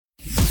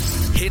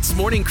HITZ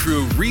Morning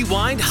Crew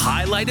Rewind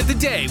Highlight of the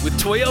Day with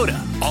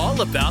Toyota.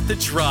 All about the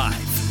drive.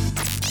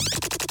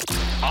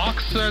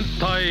 Accent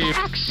time.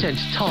 Accent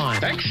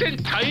time.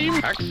 Accent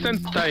time.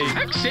 Accent time.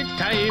 Accent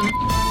time.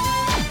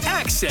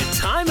 Accent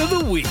time of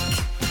the week.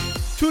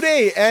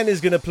 Today, Anne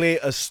is going to play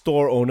a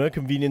store owner,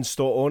 convenience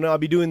store owner. I'll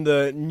be doing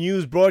the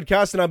news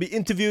broadcast and I'll be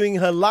interviewing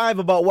her live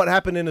about what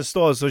happened in the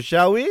store. So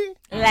shall we?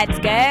 Let's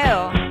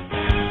go.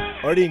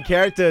 Already in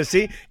character,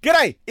 see?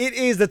 G'day! It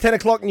is the 10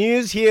 o'clock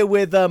news here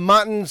with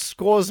Martin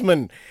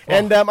Scoresman.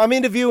 And I'm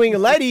interviewing a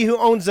lady who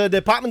owns a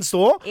department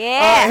store.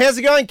 Yeah. How's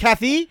it going,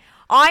 Kathy?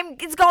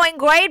 It's going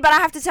great, but I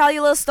have to tell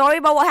you a little story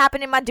about what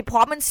happened in my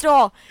department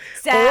store.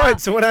 Alright,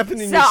 so what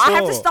happened in your store? So I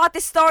have to start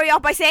this story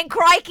off by saying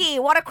crikey,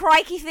 what a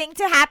crikey thing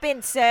to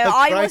happen. So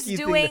I was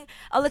doing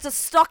a little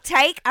stock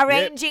take,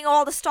 arranging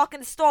all the stock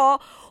in the store,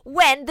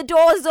 when the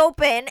doors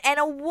open and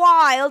a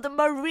wild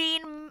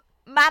marine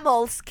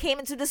mammals came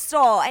into the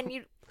store.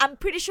 And I'm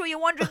pretty sure you're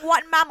wondering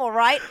what mammal,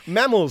 right?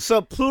 Mammals, so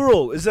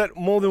plural. Is that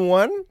more than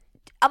one?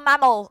 A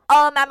mammal.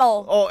 A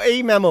mammal. Oh,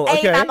 a mammal.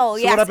 Okay. A mammal,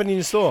 so yes. what happened in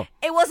your store?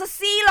 It was a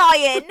sea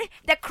lion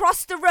that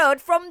crossed the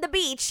road from the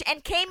beach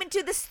and came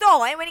into the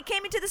store. And when he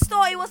came into the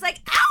store, it was like,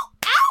 ow,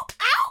 ow,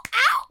 ow,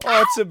 ow.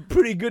 Oh, it's a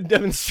pretty good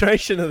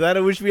demonstration of that. I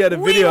wish we had a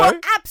video. We were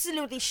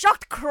absolutely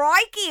shocked.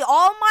 Crikey.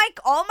 All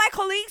my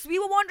colleagues, we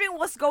were wondering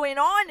what's going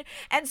on.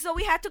 And so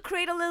we had to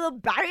create a little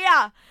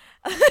barrier.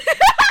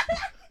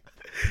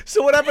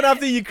 So what happened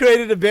after you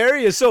created a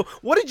barrier? So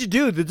what did you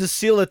do? Did the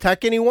seal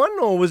attack anyone,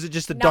 or was it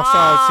just a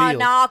docile seal?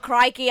 No,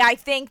 crikey. I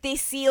think this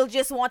seal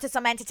just wanted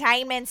some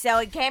entertainment, so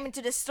it came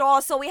into the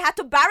store. So we had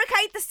to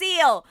barricade the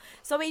seal.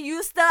 So we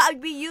used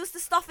the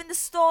stuff in the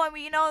store, and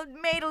we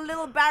made a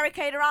little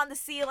barricade around the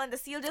seal, and the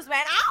seal just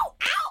went ow,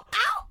 ow,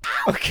 ow,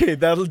 ow. Okay,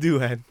 that'll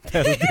do, Anne.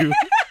 That'll do.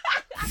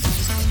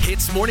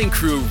 HITZ Morning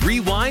Crew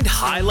Rewind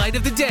Highlight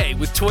of the Day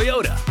with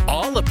Toyota.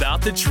 All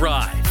about the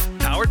drive.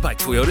 Powered by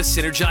Toyota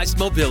Synergized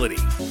Mobility.